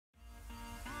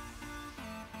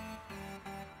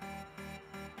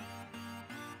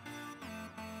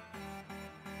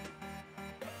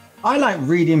I like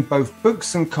reading both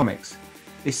books and comics,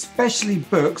 especially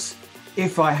books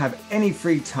if I have any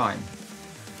free time.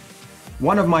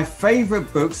 One of my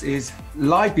favorite books is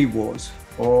Library Wars,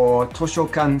 or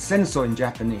Toshokan Senso in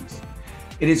Japanese.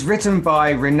 It is written by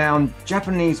renowned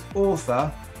Japanese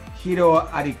author Hiro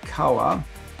Arikawa,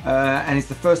 and it's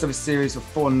the first of a series of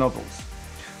 4 novels.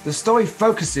 The story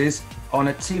focuses on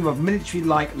a team of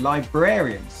military-like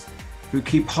librarians who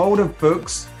keep hold of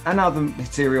books and other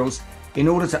materials in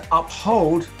order to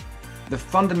uphold the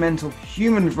fundamental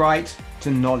human right to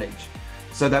knowledge,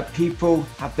 so that people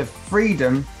have the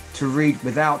freedom to read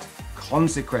without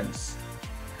consequence.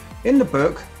 In the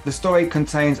book, the story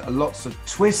contains lots of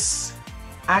twists,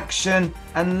 action,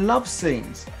 and love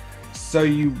scenes, so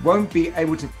you won't be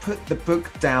able to put the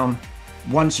book down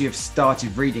once you have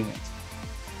started reading it.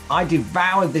 I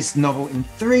devoured this novel in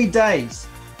 3 days.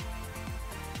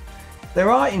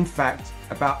 There are, in fact,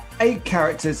 about 8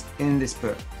 characters in this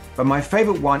book, but my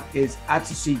favorite one is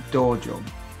Atsushi Dojo.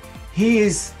 He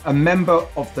is a member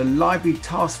of the library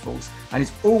task force and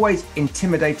is always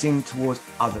intimidating towards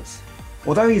others.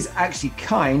 Although he is actually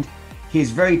kind, he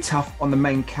is very tough on the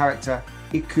main character,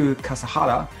 Iku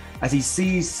Kasahara, as he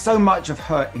sees so much of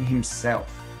her in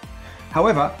himself.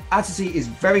 However, Atsushi is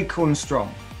very cool and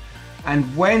strong, and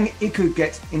when Iku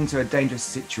gets into a dangerous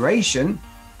situation,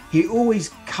 he always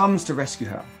comes to rescue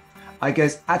her. I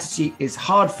guess Atsushi is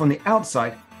hard from the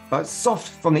outside, but soft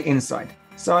from the inside.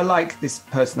 So I like this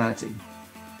personality.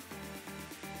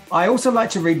 I also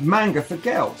like to read manga for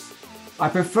girls. I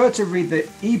prefer to read the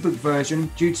ebook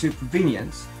version due to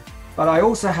convenience, but I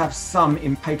also have some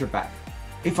in paperback.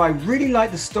 If I really like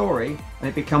the story and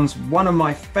it becomes one of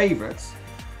my favorites,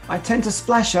 I tend to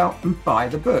splash out and buy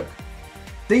the book.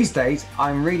 These days,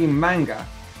 I'm reading manga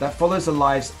that follows the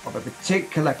lives of a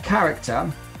particular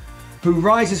character who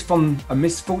rises from a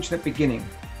misfortunate beginning.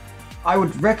 I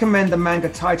would recommend the manga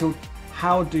titled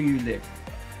How Do You Live?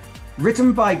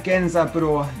 Written by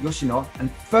Genzaburo Yoshino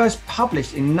and first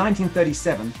published in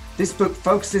 1937, this book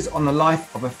focuses on the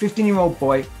life of a 15-year-old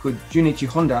boy called Junichi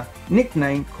Honda,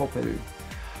 nicknamed Koperu.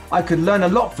 I could learn a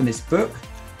lot from this book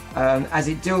as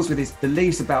it deals with his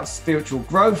beliefs about spiritual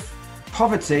growth,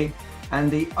 poverty,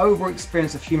 and the overall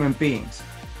experience of human beings.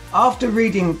 After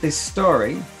reading this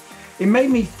story, it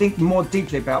made me think more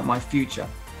deeply about my future.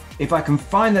 If I can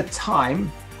find the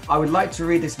time, I would like to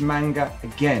read this manga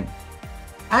again.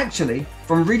 Actually,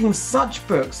 from reading such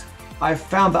books, I've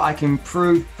found that I can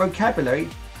improve vocabulary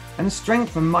and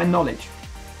strengthen my knowledge.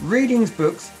 Reading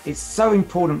books is so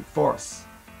important for us.